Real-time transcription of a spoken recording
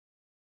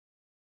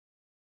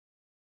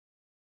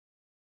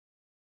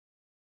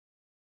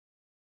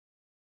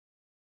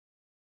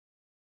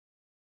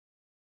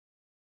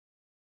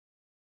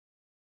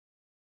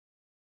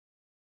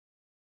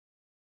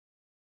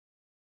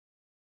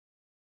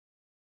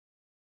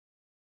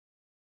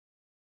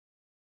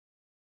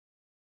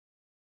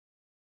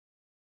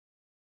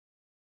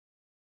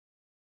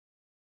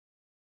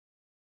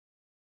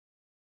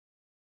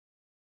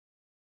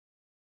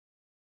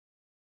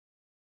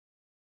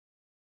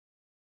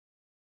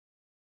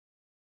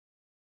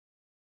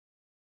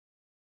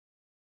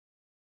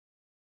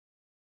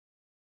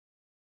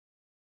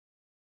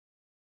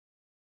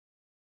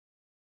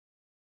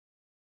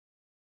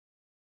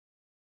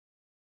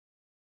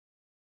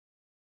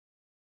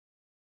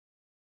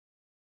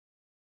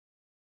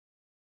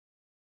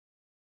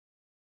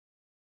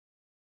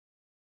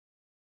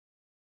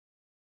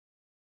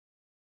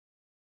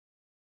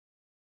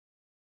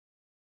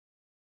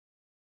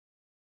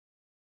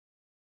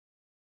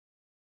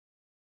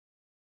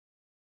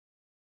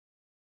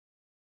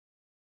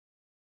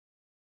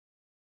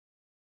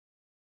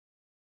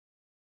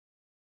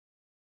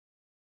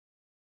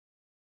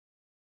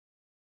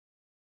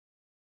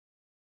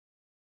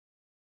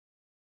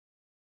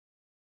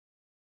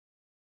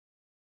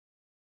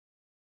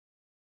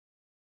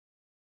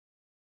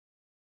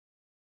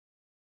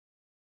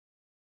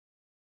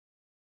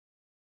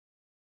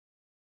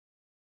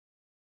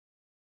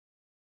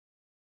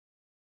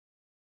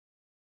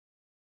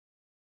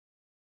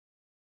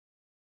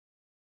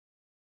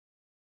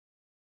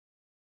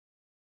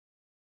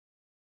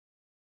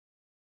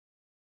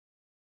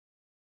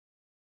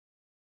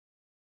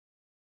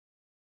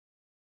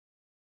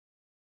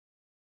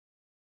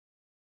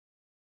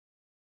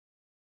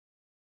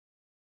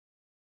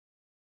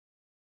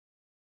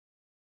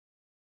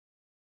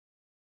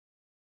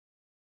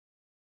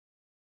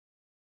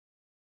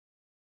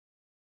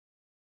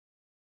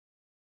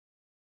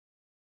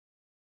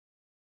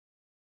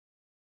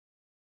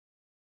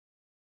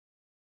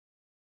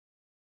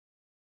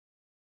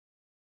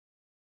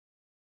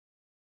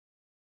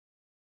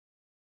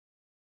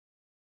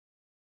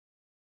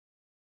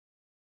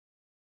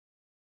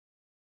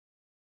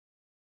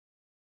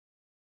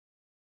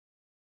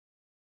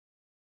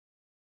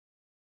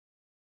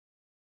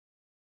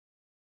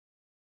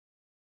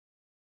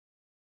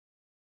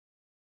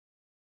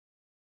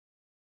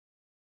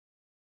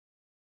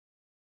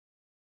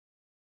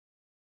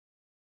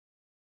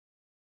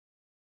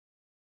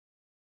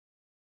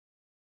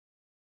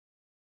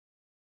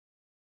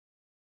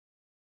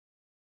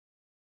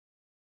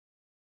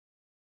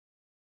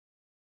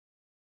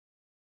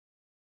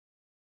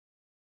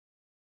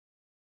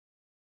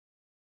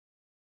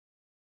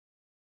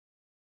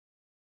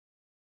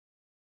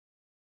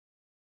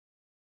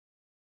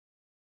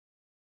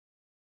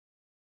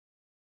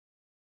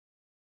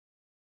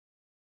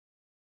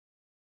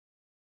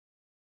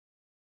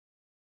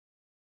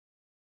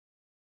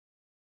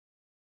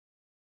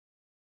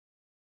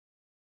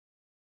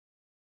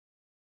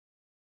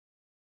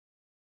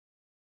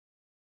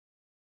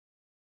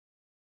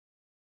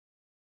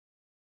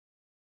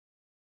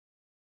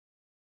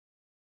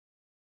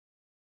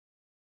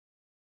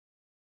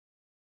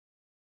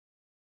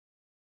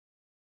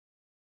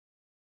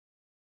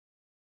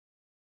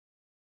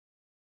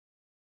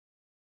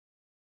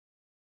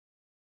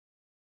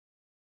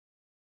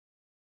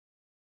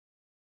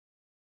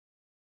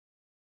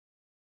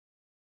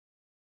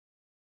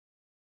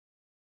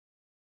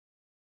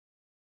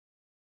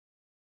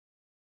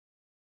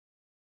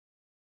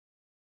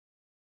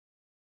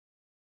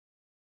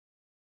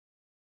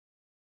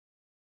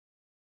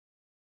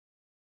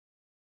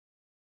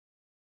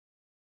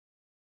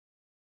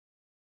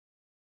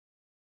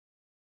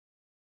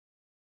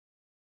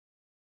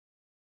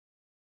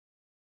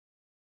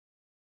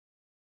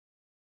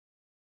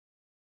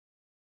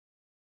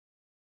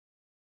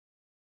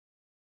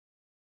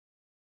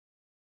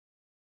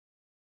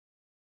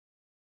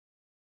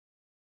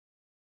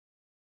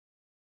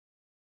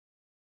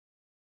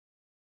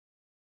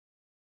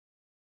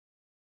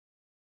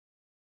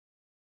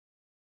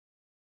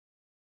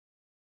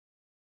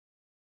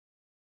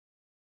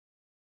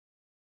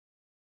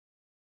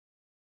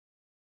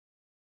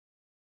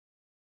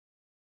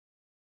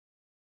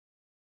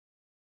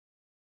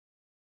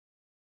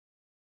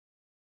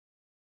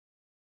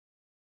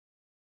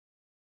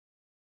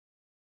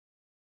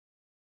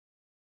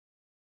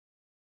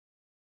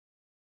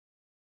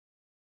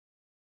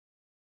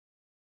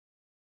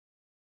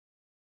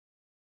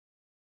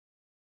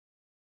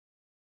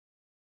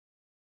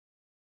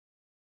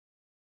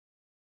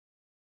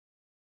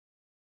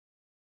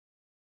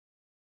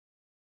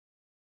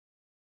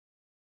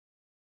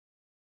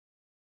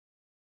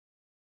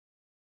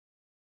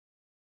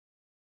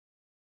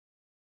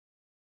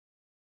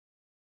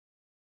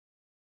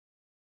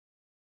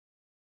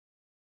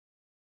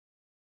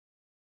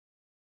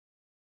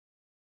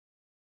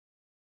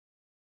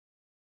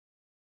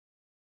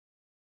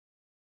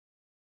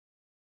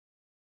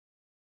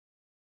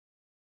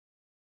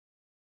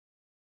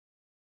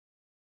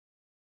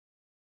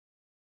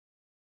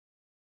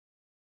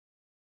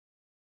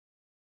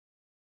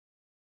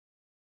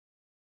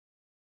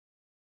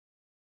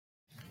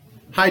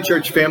Hi,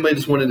 church family.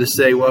 Just wanted to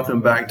say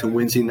welcome back to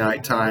Wednesday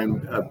night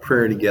time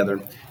prayer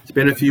together. It's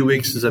been a few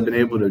weeks since I've been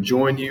able to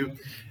join you,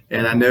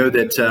 and I know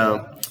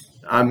that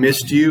I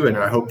missed you, and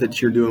I hope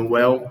that you're doing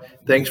well.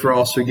 Thanks for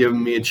also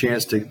giving me a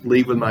chance to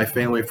leave with my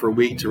family for a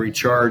week to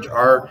recharge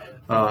our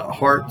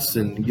hearts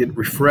and get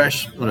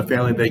refreshed on a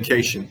family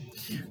vacation.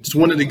 Just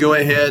wanted to go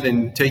ahead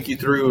and take you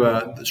through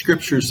the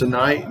scriptures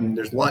tonight, and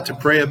there's a lot to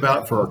pray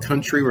about for our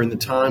country. We're in the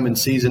time and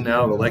season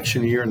now of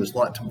election year, and there's a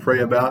lot to pray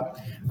about.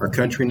 Our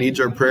country needs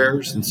our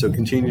prayers, and so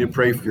continue to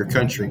pray for your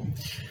country.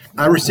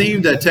 I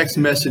received a text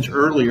message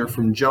earlier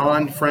from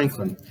John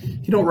Franklin.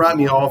 He don't write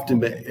me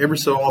often, but every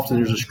so often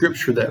there's a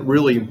scripture that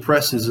really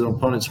impresses it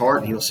upon his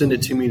heart, and he'll send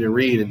it to me to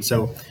read. And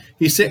so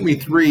he sent me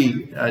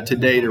three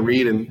today to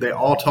read, and they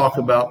all talk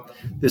about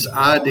this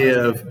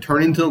idea of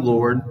turning to the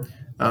Lord.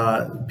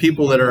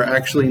 People that are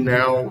actually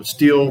now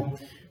still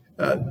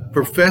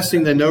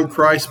professing they know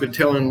Christ, but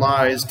telling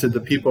lies to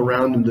the people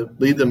around them to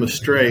lead them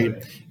astray.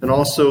 And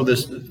also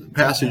this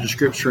passage of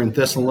scripture in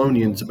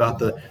Thessalonians about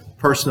the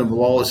person of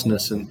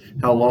lawlessness and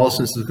how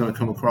lawlessness is going to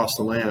come across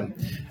the land.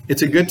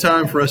 It's a good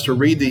time for us to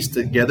read these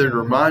together to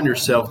remind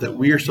yourself that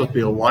we are supposed to be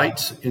a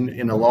light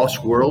in a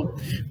lost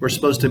world. We're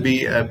supposed to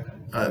be a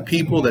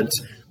people that's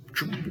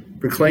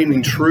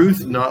proclaiming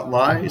truth, not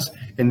lies,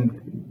 and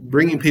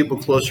bringing people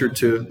closer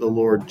to the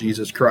Lord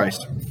Jesus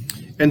Christ.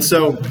 And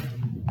so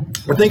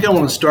I think I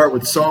want to start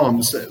with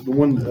Psalms, the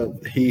one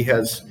he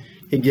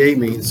gave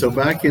me. So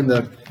back in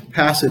the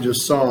passage of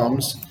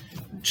Psalms,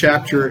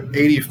 chapter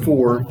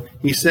 84,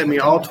 he sent me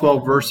all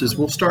 12 verses.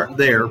 We'll start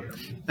there,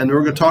 and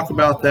we're going to talk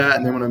about that,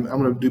 and then I'm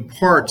going to do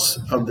parts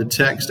of the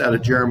text out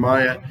of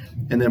Jeremiah,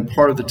 and then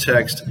part of the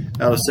text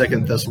out of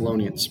 2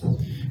 Thessalonians.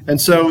 And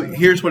so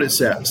here's what it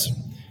says.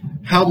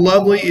 How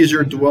lovely is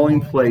your dwelling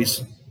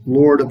place,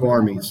 Lord of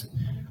armies.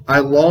 I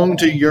long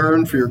to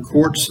yearn for your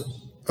courts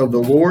of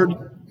the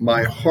Lord.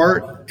 My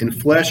heart and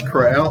flesh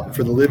cry out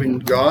for the living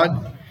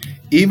God.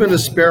 Even a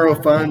sparrow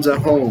finds a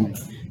home,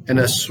 and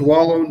a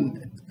swallow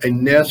a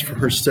nest for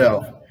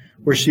herself,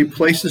 where she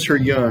places her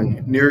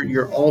young near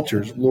your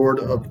altars, Lord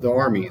of the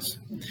armies.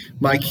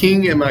 My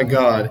King and my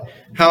God,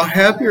 how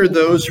happy are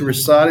those who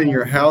reside in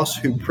your house,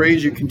 who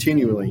praise you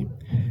continually.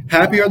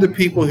 Happy are the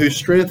people whose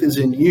strength is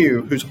in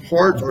you, whose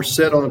hearts are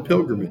set on a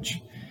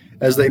pilgrimage.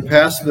 As they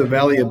pass through the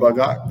valley of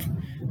Bagak,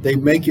 they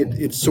make it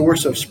its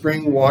source of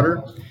spring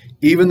water.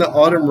 Even the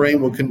autumn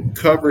rain will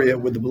cover it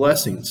with the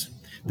blessings.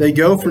 They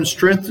go from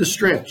strength to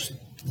strength.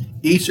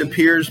 Each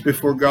appears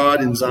before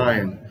God in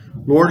Zion.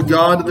 Lord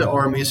God of the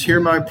armies, hear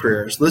my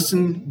prayers.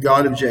 Listen,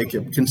 God of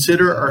Jacob.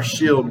 Consider our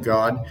shield,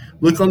 God.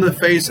 Look on the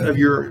face of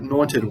your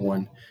anointed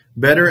one.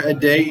 Better a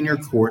day in your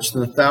courts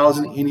than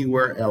 1,000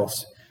 anywhere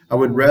else. I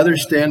would rather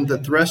stand at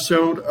the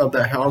threshold of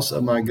the house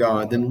of my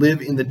God than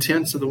live in the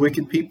tents of the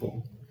wicked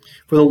people.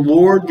 For the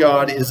Lord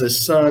God is a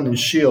sun and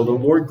shield. The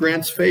Lord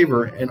grants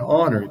favor and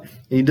honor, and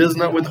he does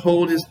not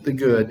withhold the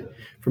good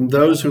from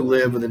those who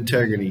live with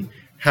integrity.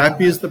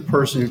 Happy is the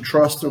person who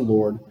trusts in the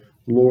Lord,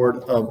 Lord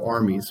of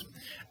armies.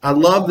 I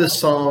love this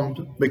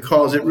psalm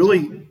because it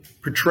really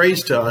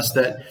portrays to us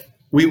that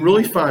we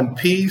really find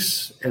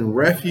peace and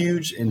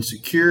refuge and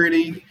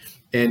security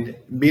and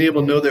being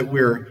able to know that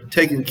we're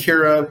taken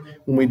care of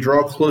when we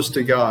draw close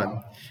to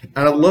God.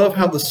 And I love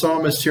how the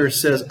psalmist here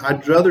says,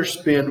 I'd rather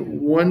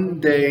spend one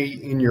day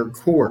in your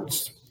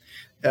courts.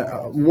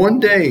 One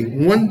day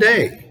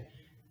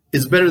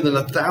is better than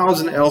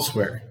 1,000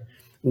 elsewhere.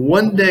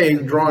 One day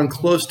drawing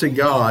close to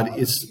God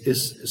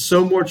is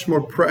so much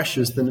more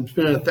precious than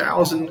spending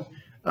 1,000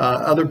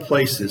 other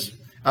places.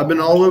 I've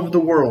been all over the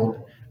world.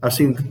 I've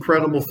seen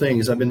incredible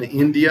things. I've been to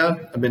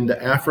India. I've been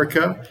to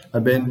Africa.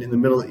 I've been in the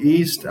Middle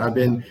East. I've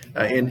been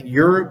in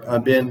Europe.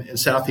 I've been in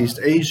Southeast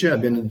Asia.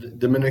 I've been in the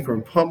Dominican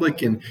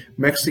Republic, in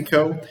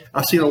Mexico.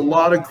 I've seen a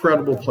lot of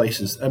incredible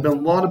places. I've been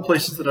a lot of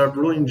places that I've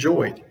really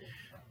enjoyed.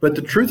 But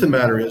the truth of the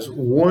matter is,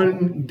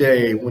 one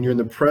day when you're in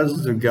the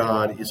presence of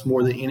God is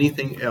more than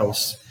anything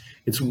else.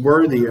 It's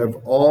worthy of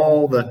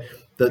all the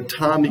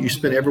time that you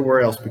spend everywhere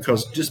else,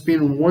 because just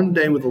being one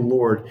day with the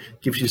Lord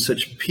gives you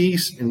such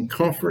peace and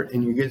comfort,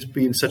 and you get to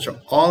be in such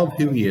awe of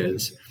who he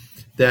is,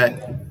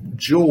 that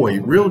joy,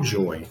 real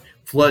joy,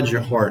 floods your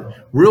heart.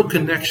 Real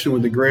connection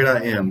with the great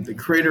I am, the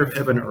creator of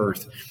heaven and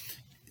earth,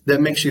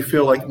 that makes you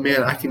feel like,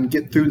 man, I can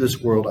get through this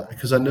world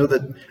because I know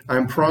that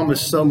I'm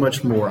promised so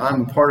much more.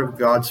 I'm part of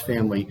God's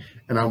family,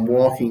 and I'm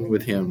walking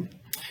with him.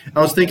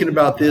 I was thinking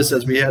about this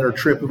as we had our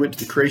trip. We went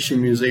to the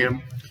Creation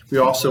Museum. We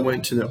also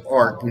went to the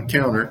Art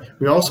Encounter.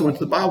 We also went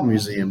to the Bible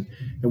Museum.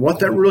 And what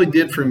that really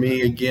did for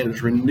me, again,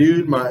 is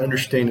renewed my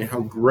understanding of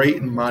how great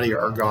and mighty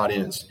our God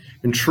is.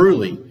 And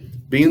truly,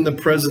 being in the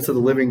presence of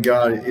the living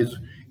God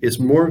is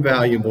more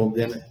valuable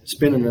than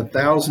spending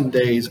 1,000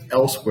 days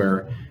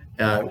elsewhere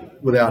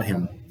without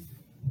him.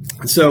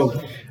 And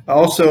so,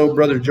 also,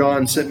 Brother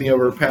John sent me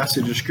over a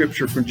passage of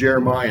scripture from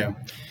Jeremiah.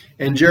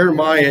 And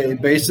Jeremiah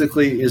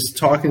basically is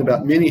talking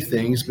about many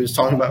things, but it's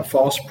talking about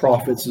false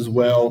prophets as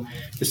well.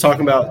 It's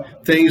talking about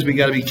things we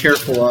got to be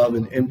careful of,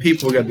 and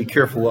people we got to be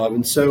careful of.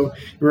 And so it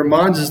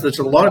reminds us that there's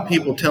a lot of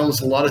people telling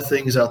us a lot of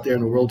things out there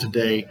in the world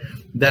today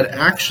that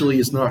actually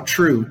is not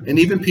true. And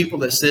even people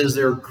that says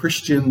they're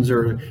Christians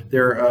or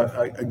they're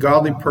a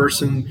godly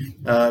person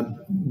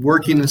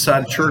working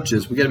inside of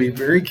churches, we got to be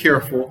very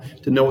careful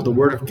to know what the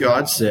Word of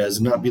God says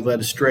and not be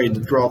led astray, to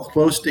draw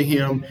close to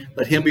Him,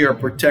 let Him be our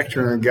protector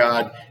and our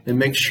guide, and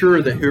make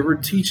sure that whoever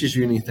teaches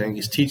you anything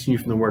is teaching you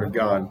from the Word of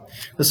God.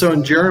 And so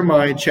in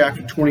Jeremiah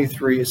chapter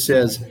 23, it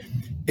says,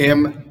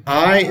 "Am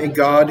I a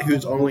God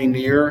who's only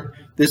near?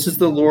 This is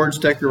the Lord's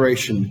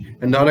declaration,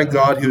 and not a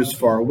God who is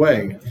far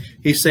away."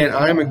 He's saying,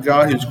 I am a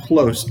God who's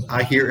close.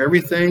 I hear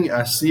everything.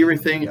 I see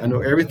everything. I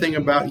know everything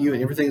about you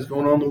and everything that's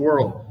going on in the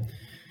world.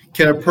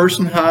 Can a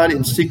person hide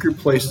in secret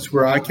places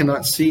where I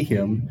cannot see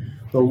him?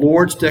 The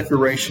Lord's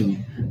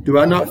declaration. Do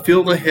I not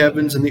feel the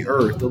heavens and the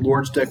earth? The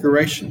Lord's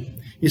declaration.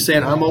 He's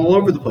saying, I'm all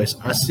over the place.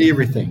 I see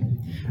everything.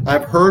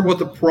 I've heard what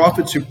the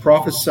prophets who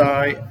prophesy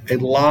a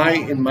lie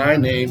in my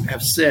name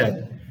have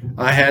said.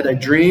 I had a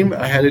dream.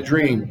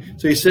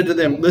 So he said to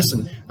them,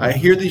 listen, I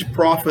hear these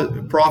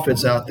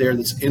prophets out there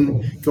that's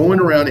going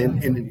around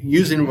and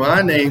using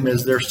my name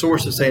as their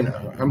source of saying,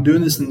 I'm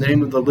doing this in the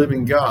name of the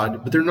living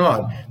God, but they're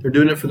not. They're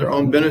doing it for their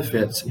own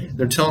benefits.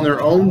 They're telling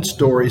their own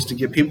stories to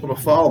get people to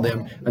follow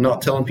them and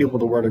not telling people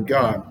the Word of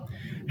God.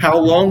 How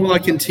long will I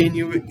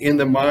continue in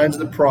the minds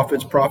of the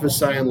prophets,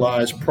 prophesying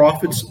lies,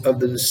 prophets of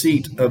the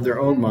deceit of their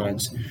own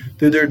minds?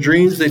 Through their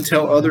dreams they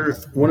tell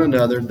one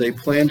another, they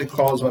plan to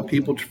cause my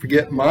people to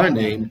forget my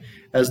name,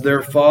 as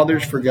their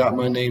fathers forgot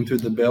my name through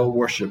the Baal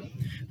worship.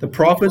 The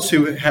prophets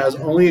who has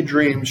only a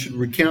dream should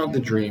recount the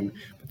dream,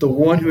 but the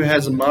one who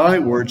has my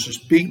word should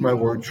speak my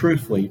word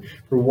truthfully,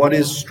 for what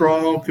is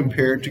straw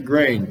compared to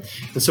grain?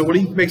 And so when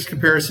he makes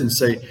comparisons,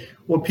 say,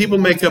 well, people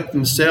make up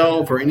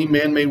themselves or any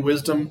man-made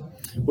wisdom.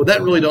 Well,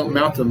 that really don't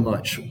amount to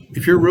much.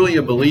 If you're really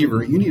a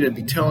believer, you need to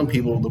be telling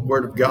people the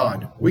Word of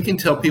God. We can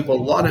tell people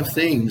a lot of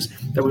things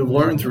that we've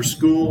learned through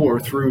school or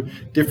through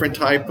different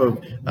type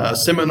of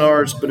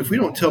seminars, but if we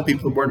don't tell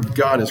people the Word of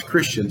God as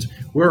Christians,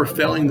 we're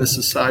failing the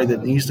society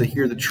that needs to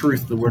hear the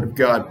truth of the Word of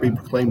God be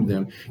proclaimed to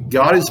them.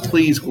 God is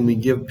pleased when we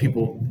give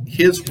people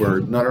His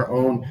Word, not our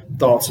own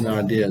thoughts and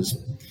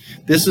ideas.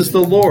 This is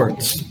the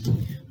Lord's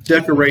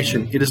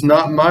declaration. It is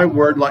not my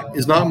word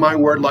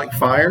like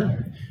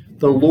fire.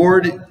 The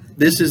Lord.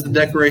 This is the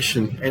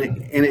declaration, and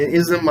it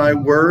isn't my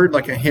word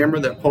like a hammer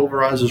that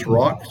pulverizes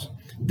rocks.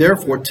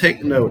 Therefore,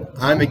 take note,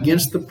 I'm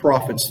against the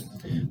prophets,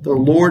 the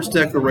Lord's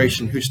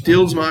declaration, who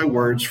steals my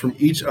words from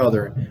each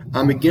other.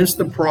 I'm against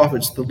the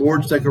prophets, the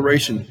Lord's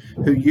declaration,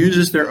 who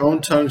uses their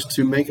own tongues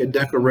to make a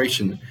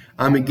declaration.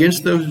 I'm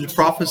against those who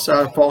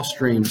prophesy false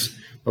dreams,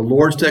 the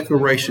Lord's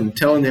declaration,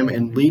 telling them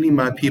and leading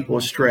my people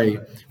astray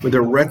with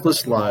their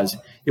reckless lies.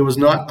 It was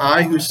not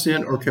I who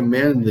sent or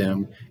commanded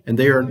them, and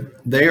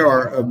they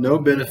are of no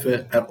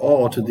benefit at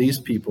all to these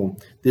people.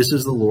 This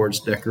is the Lord's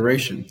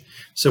declaration.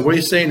 So what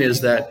he's saying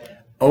is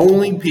that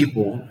only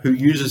people who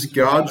uses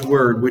God's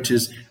word, which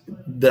is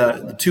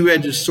the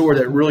two-edged sword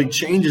that really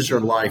changes our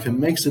life and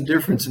makes a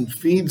difference and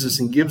feeds us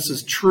and gives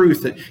us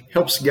truth that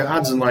helps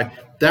guide us in life,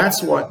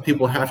 that's what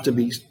people have to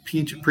be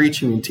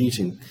preaching and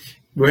teaching.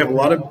 We have a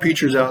lot of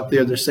preachers out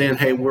there that are saying,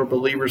 hey, we're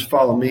believers,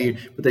 follow me,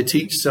 but they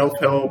teach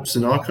self-helps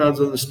and all kinds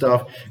of other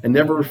stuff and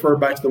never refer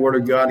back to the Word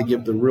of God to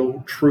give the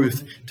real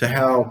truth to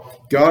how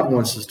God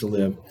wants us to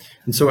live.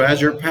 And so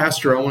as your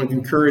pastor, I want to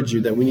encourage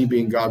you that we need to be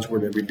in God's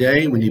Word every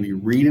day. We need to be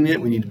reading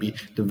it. We need to be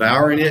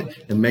devouring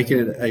it and making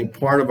it a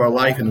part of our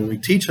life. And when we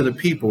teach other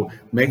people,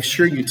 make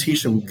sure you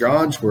teach them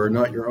God's Word,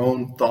 not your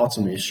own thoughts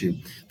on the issue.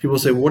 People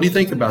say, well, what do you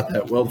think about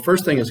that? Well, the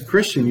first thing as a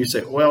Christian, you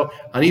say, well,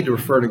 I need to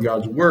refer to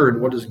God's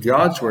Word. What does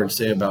God's Word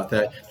say about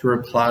that to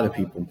reply to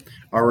people?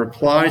 Our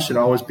reply should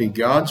always be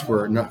God's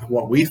Word, not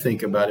what we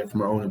think about it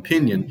from our own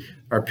opinion.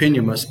 Our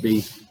opinion must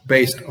be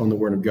based on the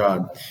Word of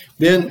God.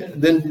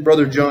 Then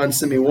Brother John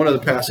sent me one other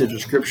passage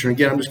of Scripture.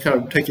 Again, I'm just kind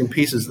of taking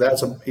pieces of that.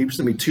 So he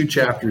sent me 2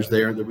 chapters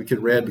there that we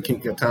could read. We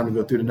can't get time to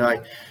go through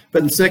tonight.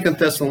 But in 2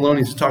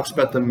 Thessalonians, it talks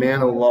about the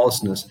man of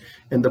lawlessness.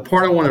 And the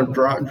part I want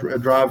to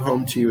drive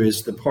home to you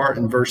is the part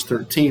in verse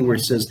 13 where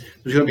it says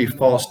there's going to be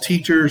false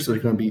teachers,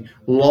 there's going to be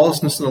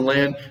lawlessness in the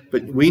land,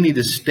 but we need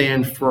to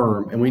stand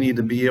firm and we need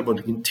to be able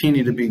to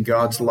continue to be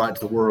God's light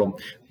to the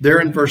world. There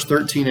in verse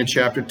 13 in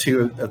chapter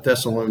 2 of 2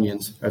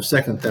 Thessalonians.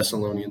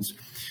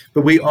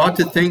 But we ought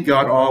to thank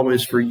God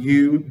always for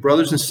you,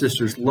 brothers and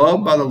sisters,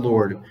 loved by the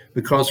Lord,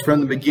 because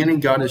from the beginning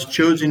God has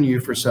chosen you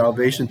for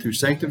salvation through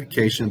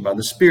sanctification by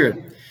the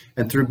Spirit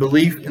and through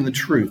belief in the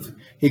truth.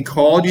 He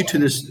called you to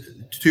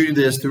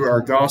this through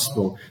our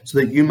gospel, so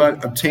that you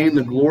might obtain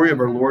the glory of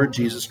our Lord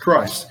Jesus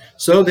Christ.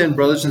 So then,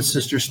 brothers and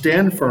sisters,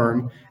 stand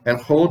firm and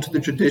hold to the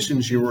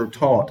traditions you were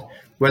taught,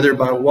 whether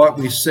by what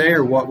we say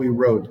or what we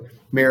wrote.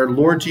 May our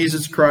Lord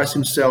Jesus Christ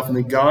himself and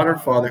the God our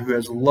Father, who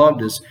has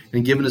loved us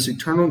and given us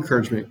eternal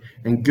encouragement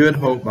and good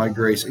hope by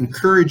grace,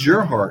 encourage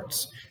your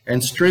hearts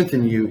and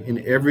strengthen you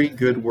in every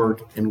good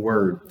work and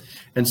word.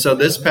 And so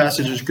this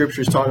passage of Scripture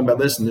is talking about,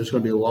 listen, there's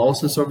going to be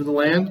lawlessness over the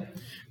land.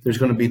 There's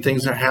going to be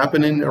things that are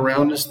happening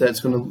around us that's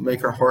going to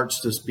make our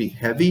hearts just be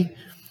heavy.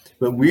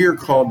 But we are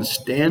called to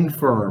stand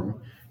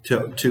firm,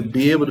 to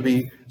be able to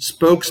be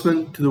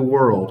spokesmen to the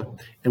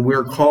world. And we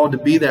are called to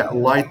be that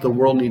light the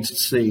world needs to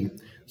see.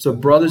 So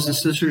brothers and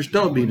sisters,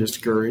 don't be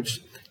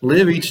discouraged.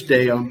 Live each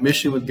day on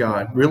mission with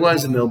God,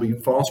 realizing there'll be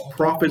false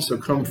prophets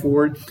that come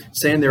forward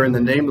saying they're in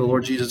the name of the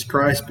Lord Jesus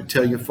Christ, but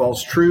tell you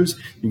false truths.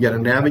 You got to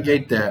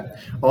navigate that.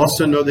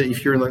 Also know that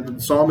if you're like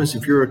the psalmist,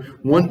 if you're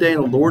one day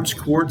in the Lord's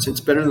courts, it's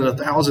better than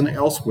 1,000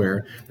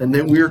 elsewhere. And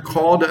then we are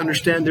called to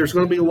understand there's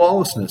going to be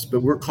lawlessness,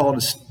 but we're called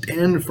to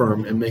stand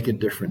firm and make a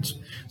difference.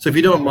 So if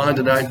you don't mind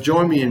tonight,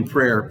 join me in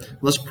prayer.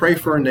 Let's pray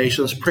for our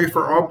nation. Let's pray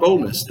for our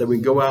boldness that we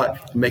go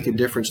out and make a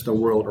difference in the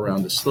world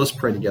around us. Let's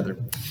pray together.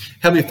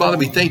 Heavenly Father,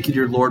 we thank you,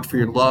 dear Lord, for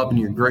your love and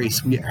your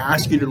grace. We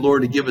ask you, dear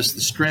Lord, to give us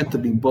the strength to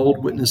be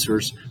bold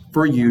witnessers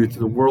for you to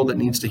the world that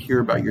needs to hear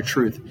about your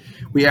truth.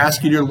 We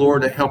ask you, dear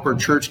Lord, to help our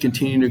church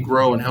continue to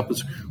grow and help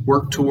us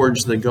work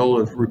towards the goal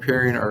of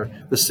repairing our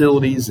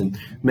facilities and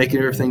making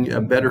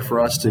everything better for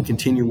us to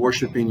continue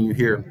worshiping you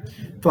here.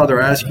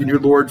 Father, I ask you, dear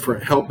Lord, for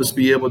help us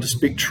be able to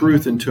speak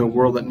truth into a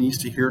world that needs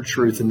to hear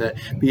truth, and that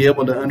be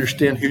able to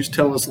understand who's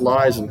telling us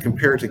lies and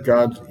compare it to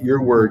God,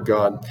 your word,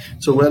 God.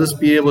 So let us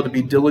be able to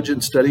be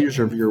diligent studiers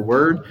of your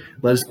word.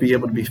 Let us be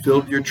able to be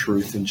filled with your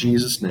truth. In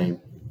Jesus'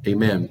 name,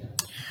 amen.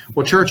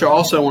 Well, church, I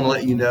also want to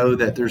let you know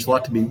that there's a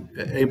lot to be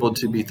able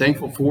to be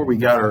thankful for. We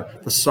got our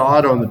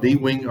facade on the B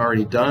wing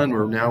already done.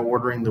 We're now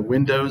ordering the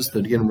windows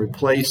that are getting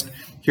replaced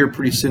here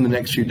pretty soon. The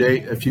next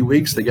a few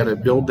weeks, they got to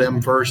build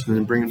them first and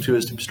then bring them to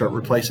us to start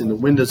replacing the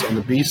windows on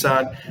the B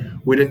side.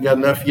 We didn't got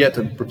enough yet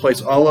to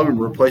replace all of them.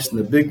 We're replacing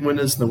the big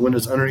windows and the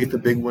windows underneath the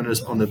big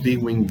windows on the B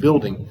wing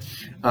building.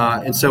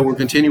 And so we're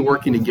continue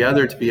working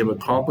together to be able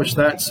to accomplish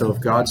that. So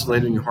if God's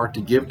laid in your heart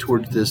to give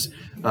towards this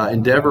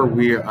endeavor,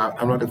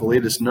 I'm not going to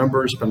lead us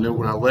numbers, but I know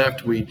when I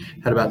left, we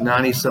had about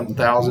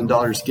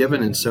 $90,000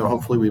 given. And so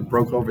hopefully we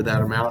broke over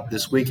that amount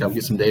this week. I'll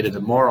get some data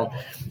tomorrow.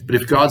 But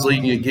if God's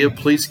leading you to give,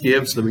 please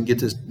give so that we can get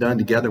this done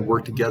together,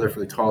 work together for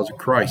the cause of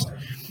Christ.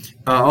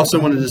 I also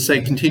wanted to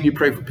say, continue to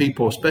pray for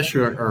people,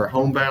 especially our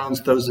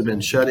homebounds, those that have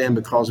been shut in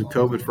because of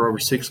COVID for over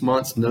 6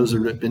 months, and those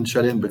that have been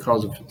shut in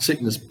because of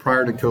sickness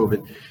prior to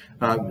COVID.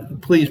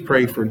 Please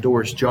pray for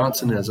Doris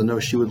Johnson, as I know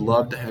she would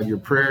love to have your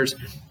prayers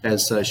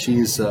as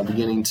she's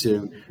beginning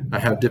to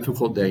have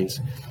difficult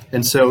days.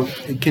 And so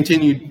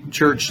continue,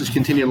 church, just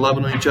continue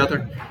loving on each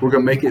other. We're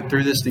going to make it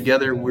through this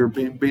together. We're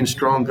being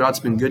strong. God's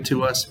been good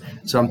to us.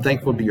 So I'm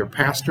thankful to be your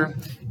pastor.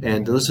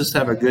 And let's just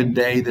have a good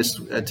day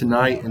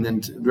tonight, and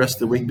then the rest of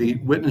the week be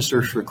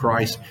witnessers for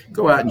Christ.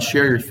 Go out and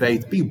share your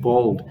faith. Be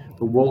bold.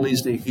 The world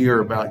needs to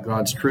hear about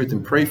God's truth,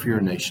 and pray for your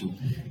nation.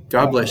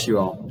 God bless you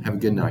all. Have a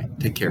good night.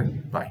 Take care.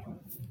 Bye.